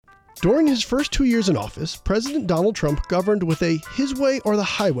During his first 2 years in office, President Donald Trump governed with a his way or the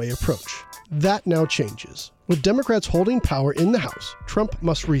highway approach. That now changes. With Democrats holding power in the House, Trump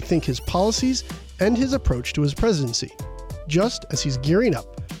must rethink his policies and his approach to his presidency, just as he's gearing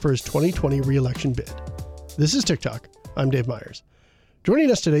up for his 2020 re-election bid. This is TikTok. I'm Dave Myers. Joining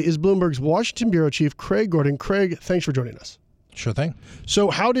us today is Bloomberg's Washington Bureau Chief Craig Gordon. Craig, thanks for joining us. Sure thing.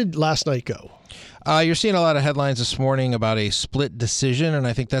 So how did last night go? You're seeing a lot of headlines this morning about a split decision, and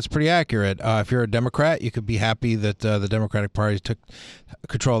I think that's pretty accurate. If you're a Democrat, you could be happy that the Democratic Party took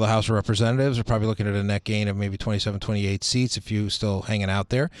control of the House of Representatives. We're probably looking at a net gain of maybe 27, 28 seats if you're still hanging out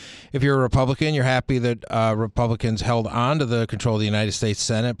there. If you're a Republican, you're happy that Republicans held on to the control of the United States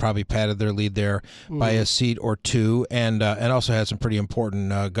Senate, probably padded their lead there by a seat or two, and also had some pretty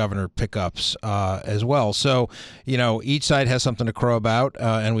important governor pickups as well. So, each side has something to crow about,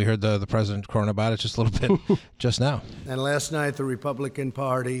 and we heard the president crowing about it just a little bit just now. And last night, the Republican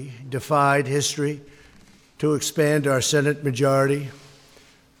Party defied history to expand our Senate majority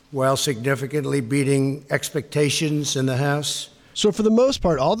while significantly beating expectations in the House. So for the most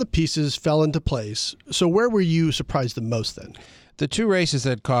part, all the pieces fell into place. So where were you surprised the most then? The two races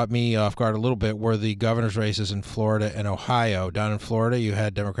that caught me off guard a little bit were the governor's races in Florida and Ohio. Down in Florida, you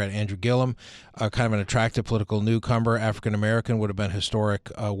had Democrat Andrew Gillum, kind of an attractive political newcomer, African-American, would have been a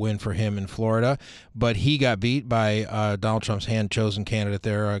historic win for him in Florida. But he got beat by Donald Trump's hand-chosen candidate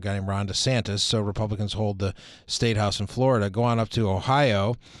there, a guy named Ron DeSantis. So Republicans hold the state house in Florida. Go on up to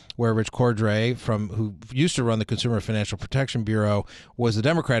Ohio, where Rich Cordray, who used to run the Consumer Financial Protection Bureau, was the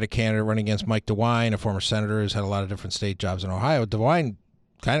Democratic candidate running against Mike DeWine, a former senator who's had a lot of different state jobs in Ohio. DeWine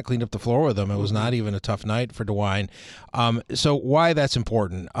kind of cleaned up the floor with him. It was not even a tough night for DeWine. So why that's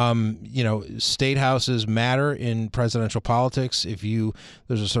important? State houses matter in presidential politics.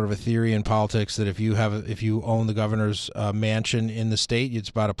 There's a sort of a theory in politics that if you own the governor's mansion in the state, it's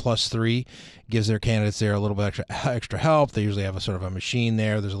about a +3. Gives their candidates there a little bit extra help. They usually have a sort of a machine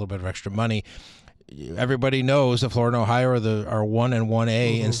there. There's a little bit of extra money. Everybody knows that Florida and Ohio are 1 and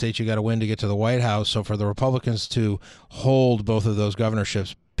 1A in states you got to win to get to the White House. So for the Republicans to hold both of those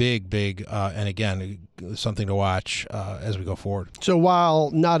governorships, big, and again, something to watch as we go forward. So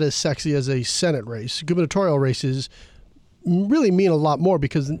while not as sexy as a Senate race, gubernatorial races really mean a lot more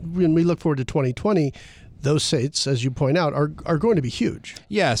because when we look forward to 2020, those states, as you point out, are going to be huge.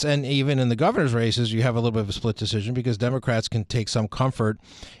 Yes, and even in the governor's races, you have a little bit of a split decision because Democrats can take some comfort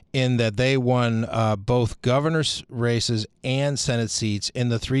in that they won both governor's races and Senate seats in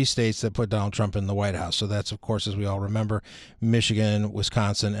the 3 states that put Donald Trump in the White House. So that's, of course, as we all remember, Michigan,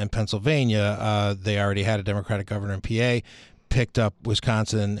 Wisconsin, and Pennsylvania. They already had a Democratic governor in PA, picked up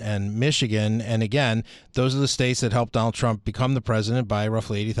Wisconsin and Michigan. And again, those are the states that helped Donald Trump become the president by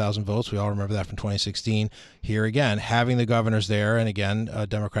roughly 80,000 votes. We all remember that from 2016. Here again, having the governors there, and again,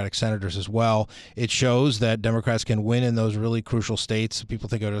 Democratic senators as well, it shows that Democrats can win in those really crucial states. People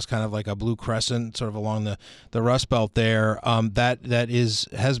think of it as kind of like a blue crescent sort of along the Rust Belt there. That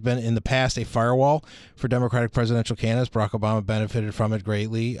has been in the past a firewall for Democratic presidential candidates. Barack Obama benefited from it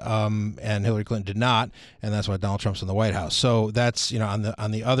greatly, and Hillary Clinton did not, and that's why Donald Trump's in the White House. So that's,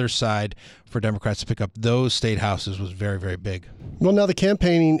 on the other side, for Democrats to pick up those state houses was very, very big. Well, now the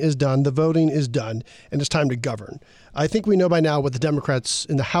campaigning is done, the voting is done, and it's time to govern. I think we know by now what the Democrats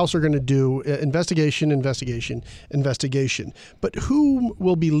in the House are going to do, investigation. But who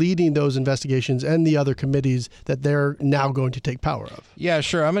will be leading those investigations and the other committees that they're now going to take power of? Yeah,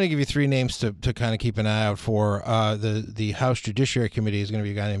 sure. I'm going to give you 3 names to kind of keep an eye out for. The House Judiciary Committee is going to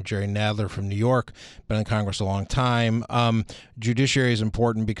be a guy named Jerry Nadler from New York, been in Congress a long time. Judiciary is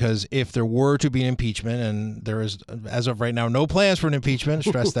important because if there were to be an impeachment, and there is, as of right now, no plans for an impeachment,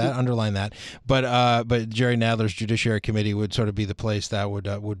 stress that, underline that, but Jerry Nadler's Judiciary Committee would sort of be the place that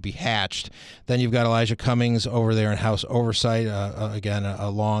would be hatched. Then you've got Elijah Cummings over there in House Oversight, again,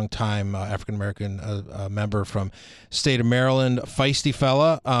 a long-time African-American member from state of Maryland, feisty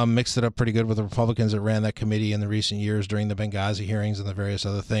fella, mixed it up pretty good with the Republicans that ran that committee in the recent years during the Benghazi hearings and the various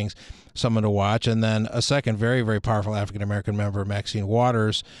other things. Someone to watch. And then a second very, very powerful African-American member, Maxine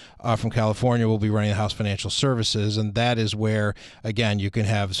Waters from California, will be running the House Financial Services. And that is where, again, you can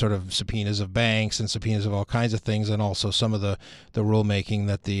have sort of subpoenas of banks and subpoenas of all kinds of things, and also some of the rulemaking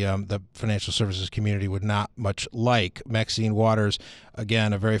that the financial services community would not much like. Maxine Waters,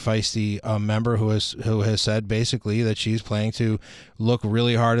 again, a very feisty member who has said basically that she's planning to look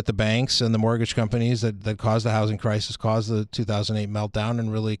really hard at the banks and the mortgage companies that caused the housing crisis, caused the 2008 meltdown,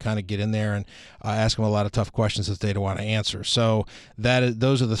 and really kind of get in there and ask them a lot of tough questions that they don't want to answer. So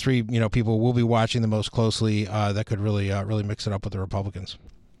those are the 3 people we'll be watching the most closely that could really mix it up with the Republicans.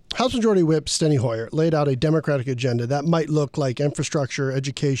 House Majority Whip Steny Hoyer laid out a Democratic agenda that might look like infrastructure,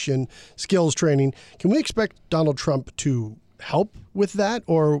 education, skills training. Can we expect Donald Trump to help with that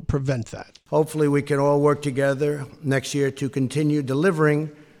or prevent that? Hopefully we can all work together next year to continue delivering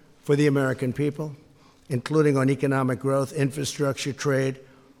for the American people, including on economic growth, infrastructure, trade,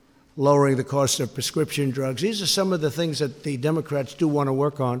 lowering the cost of prescription drugs. These are some of the things that the Democrats do want to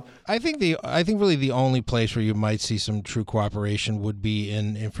work on. I think really the only place where you might see some true cooperation would be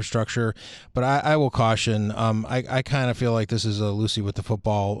in infrastructure. But I will caution, I kind of feel like this is a Lucy with the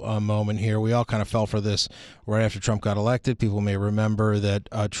football moment here. We all kind of fell for this right after Trump got elected. People may remember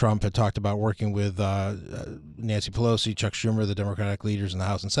that Trump had talked about working with Nancy Pelosi, Chuck Schumer, the Democratic leaders in the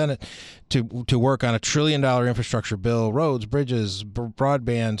House and Senate, to work on $1 trillion infrastructure bill, roads, bridges,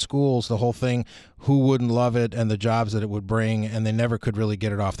 broadband, schools, the whole thing. Who wouldn't love it, and the jobs that it would bring, and they never could really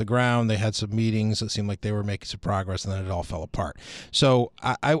get it off the ground. They had some meetings that seemed like they were making some progress, and then it all fell apart. So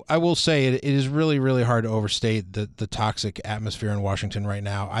I will say it is really, really hard to overstate the toxic atmosphere in Washington right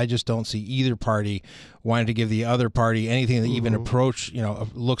now. I just don't see either party wanting to give the other party anything that even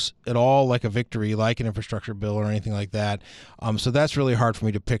looks at all like a victory, like an infrastructure bill or anything like that. So that's really hard for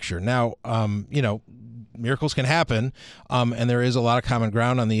me to picture. Now, miracles can happen, and there is a lot of common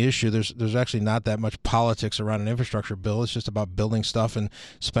ground on the issue. There's actually not that much politics around an infrastructure bill. It's just about building stuff and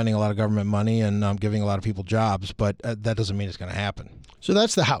spending a lot of government money and giving a lot of people jobs, but that doesn't mean it's going to happen. So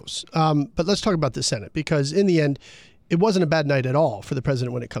that's the House. But let's talk about the Senate, because in the end, it wasn't a bad night at all for the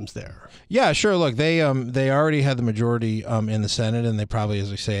president when it comes there. Yeah, sure. Look, they already had the majority in the Senate, and they probably, as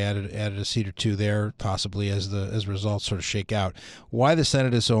I say, added a seat or two there, possibly as results sort of shake out. Why the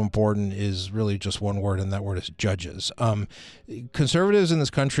Senate is so important is really just one word, and that word is judges. Conservatives in this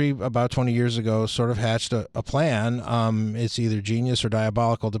country about 20 years ago sort of hatched a plan. It's either genius or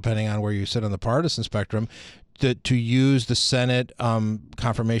diabolical, depending on where you sit on the partisan spectrum, to use the Senate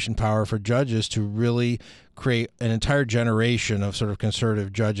confirmation power for judges to really create an entire generation of sort of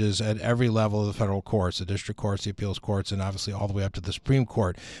conservative judges at every level of the federal courts, the district courts, the appeals courts, and obviously all the way up to the Supreme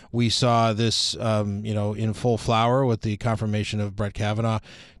Court. We saw this, in full flower with the confirmation of Brett Kavanaugh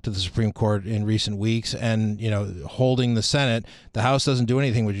to the Supreme Court in recent weeks, and holding the Senate. The House doesn't do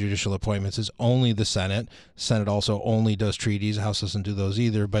anything with judicial appointments. It's only the Senate. The Senate also only does treaties. The House doesn't do those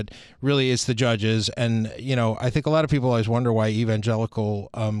either. But really, it's the judges. And I think a lot of people always wonder why evangelical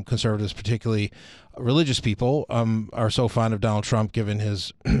conservatives, particularly religious people, are so fond of Donald Trump, given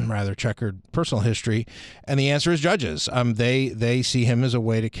his rather checkered personal history. And the answer is judges. They see him as a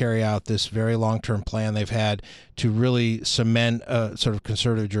way to carry out this very long-term plan they've had to really cement a sort of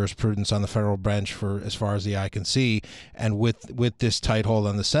conservative jurisprudence on the federal bench for as far as the eye can see. And with this tight hold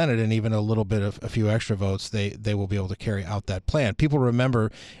on the Senate and even a little bit of a few extra votes, they will be able to carry out that plan. People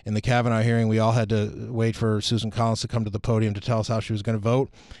remember in the Kavanaugh hearing, we all had to wait for Susan Collins to come to the podium to tell us how she was going to vote.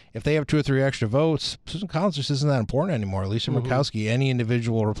 If they have 2 or 3 extra votes, Susan Collins just isn't that important anymore. Lisa Murkowski, any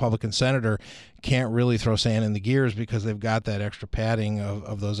individual Republican senator, can't really throw sand in the gears because they've got that extra padding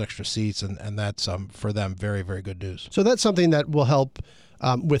of those extra seats, and that's for them very, very good news. So that's something that will help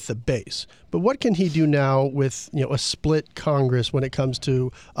with the base. But what can he do now with a split Congress when it comes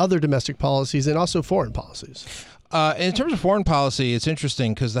to other domestic policies and also foreign policies? In terms of foreign policy, it's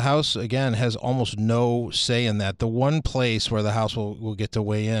interesting because the House, again, has almost no say in that. The one place where the House will get to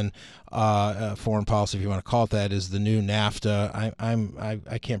weigh in foreign policy, if you want to call it that, is the new NAFTA.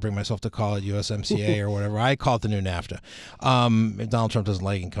 I can't bring myself to call it USMCA or whatever. I call it the new NAFTA. If Donald Trump doesn't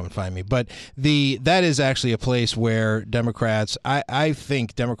like it, he can come and find me. But that is actually a place where Democrats, I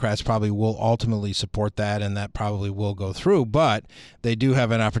think Democrats probably will ultimately support that, and that probably will go through. But they do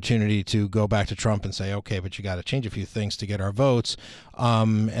have an opportunity to go back to Trump and say, okay, but you got to change a few things to get our votes.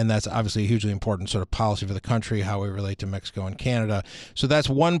 And that's obviously a hugely important sort of policy for the country, how we relate to Mexico and Canada. So that's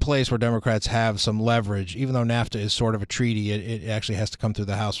one place where Democrats have some leverage. Even though NAFTA is sort of a treaty, it actually has to come through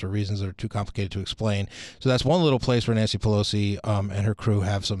the House for reasons that are too complicated to explain. So that's one little place where Nancy Pelosi and her crew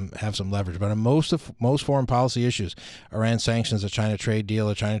have some leverage. But on most foreign policy issues, Iran sanctions, a China trade deal,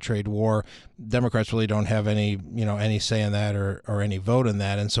 a China trade war, Democrats really don't have any say in that or any vote in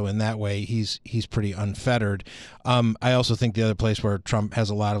that. And so in that way, he's pretty unfettered. I also think the other place where Trump has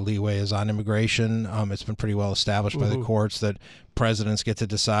a lot of leeway is on immigration. It's been pretty well established by the courts that presidents get to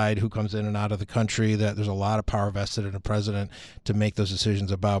decide who comes in and out of the country, that there's a lot of power vested in a president to make those decisions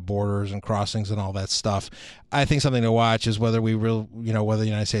about borders and crossings and all that stuff. I think something to watch is whether whether the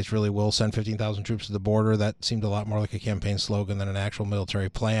United States really will send 15,000 troops to the border. That seemed a lot more like a campaign slogan than an actual military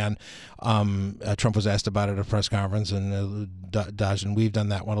plan. Trump was asked about it at a press conference and dodged and weaved on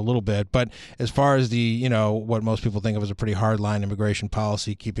that one a little bit. But as far as the, what most people think of as a pretty hardline immigration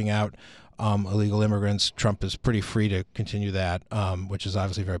policy, keeping out illegal immigrants. Trump is pretty free to continue that, which is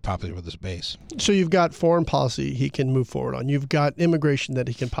obviously very popular with his base. So you've got foreign policy he can move forward on. You've got immigration that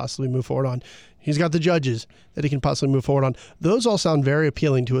he can possibly move forward on. He's got the judges that he can possibly move forward on. Those all sound very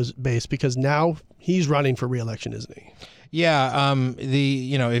appealing to his base because now he's running for re-election, isn't he? Yeah,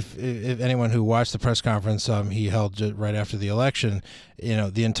 if anyone who watched the press conference he held right after the election,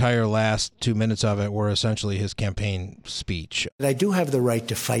 the entire last 2 minutes of it were essentially his campaign speech. I do have the right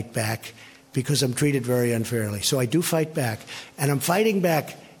to fight back because I'm treated very unfairly. So I do fight back, and I'm fighting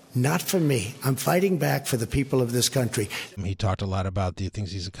back not for me. I'm fighting back for the people of this country. He talked a lot about the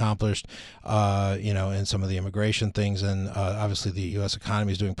things he's accomplished, and some of the immigration things. And obviously the U.S.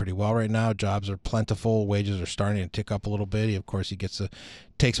 economy is doing pretty well right now. Jobs are plentiful. Wages are starting to tick up a little bit. Of course, he gets to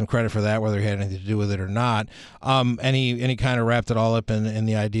take some credit for that, whether he had anything to do with it or not. And he kind of wrapped it all up in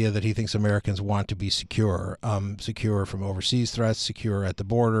the idea that he thinks Americans want to be secure from overseas threats, secure at the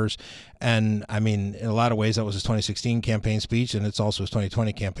borders. And I mean, in a lot of ways, that was his 2016 campaign speech, and it's also his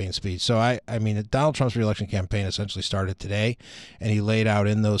 2020 campaign speech. So I mean, Donald Trump's reelection campaign essentially started today, and he laid out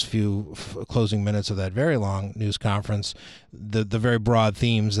in those few closing minutes of that very long news conference the very broad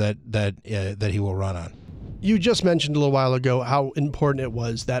themes that he will run on. You just mentioned a little while ago how important it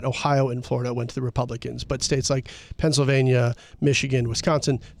was that Ohio and Florida went to the Republicans, but states like Pennsylvania, Michigan,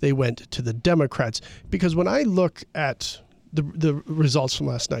 Wisconsin, they went to the Democrats. Because when I look at the results from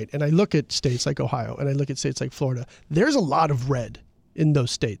last night, and I look at states like Ohio, and I look at states like Florida, there's a lot of red in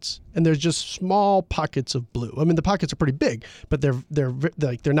those states, and there's just small pockets of blue. I mean, the pockets are pretty big, but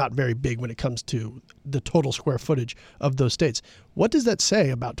they're not very big when it comes to the total square footage of those states. What does that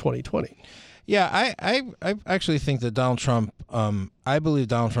say about 2020? Yeah, I actually think that Donald Trump, I believe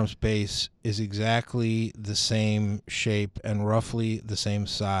Donald Trump's base is exactly the same shape and roughly the same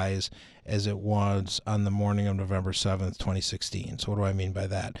size as it was on the morning of November 7th, 2016. So what do I mean by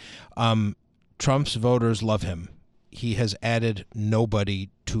that? Trump's voters love him. He has added nobody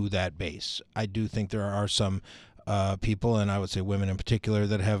to that base. I do think there are some people, and I would say women in particular,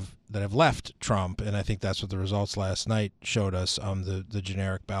 that have left Trump, and I think that's what the results last night showed us. The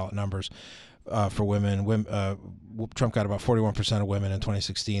generic ballot numbers for women. Trump got about 41% of women in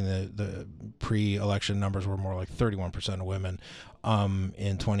 2016. The pre-election numbers were more like 31% of women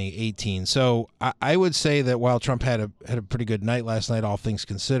in 2018. So I would say that while Trump had a pretty good night last night, all things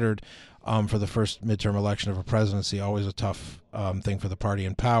considered, for the first midterm election of a presidency, always a tough thing for the party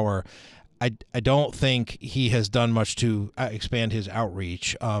in power. I don't think he has done much to expand his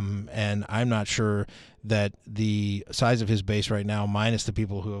outreach, and I'm not sure that the size of his base right now, minus the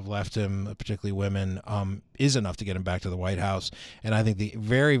people who have left him, particularly women, is enough to get him back to the White House. And I think the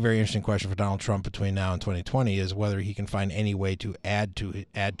very, very interesting question for Donald Trump between now and 2020 is whether he can find any way to add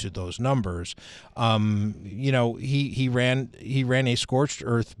to those numbers. He ran a scorched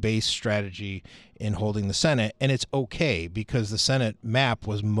earth based strategy in holding the Senate, and it's okay because the Senate map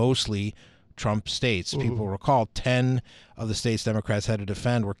was mostly Trump states. People recall 10 of the states Democrats had to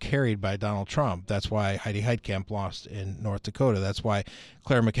defend were carried by Donald Trump. That's why Heidi Heitkamp lost in North Dakota. That's why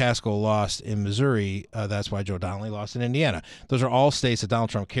Claire McCaskill lost in Missouri. That's why Joe Donnelly lost in Indiana. Those are all states that Donald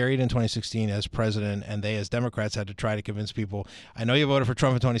Trump carried in 2016 as president, and they, as Democrats, had to try to convince people, I know you voted for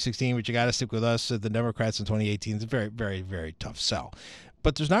Trump in 2016, but you got to stick with us, the Democrats, in 2018. It's a very, very, very tough sell.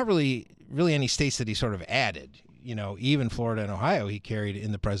 But there's not really any states that he sort of added. Even Florida and Ohio he carried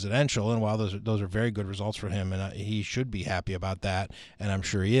in the presidential, and while those are very good results for him, and he should be happy about that, and I'm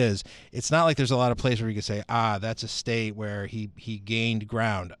sure he is, it's not like there's a lot of places where you could say, that's a state where he gained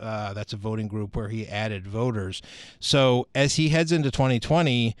ground. That's a voting group where he added voters. So as he heads into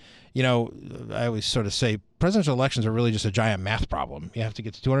 2020, I always sort of say presidential elections are really just a giant math problem. You have to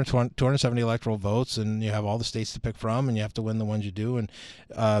get to 270 electoral votes, and you have all the states to pick from, and you have to win the ones you do and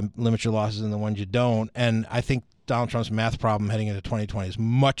limit your losses in the ones you don't. And I think Donald Trump's math problem heading into 2020 is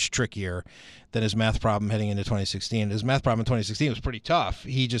much trickier than his math problem heading into 2016. His math problem in 2016 was pretty tough.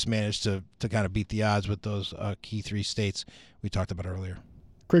 He just managed to kind of beat the odds with those key three states we talked about earlier.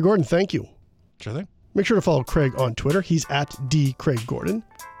 Craig Gordon, thank you. Sure thing. Make sure to follow Craig on Twitter. He's at @DCraigGordon.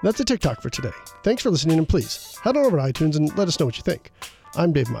 That's a TikTok for today. Thanks for listening, and please head on over to iTunes and let us know what you think.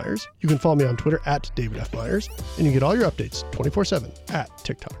 I'm Dave Myers. You can follow me on Twitter @David F. Myers, and you get all your updates 24/7 at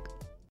TikTok.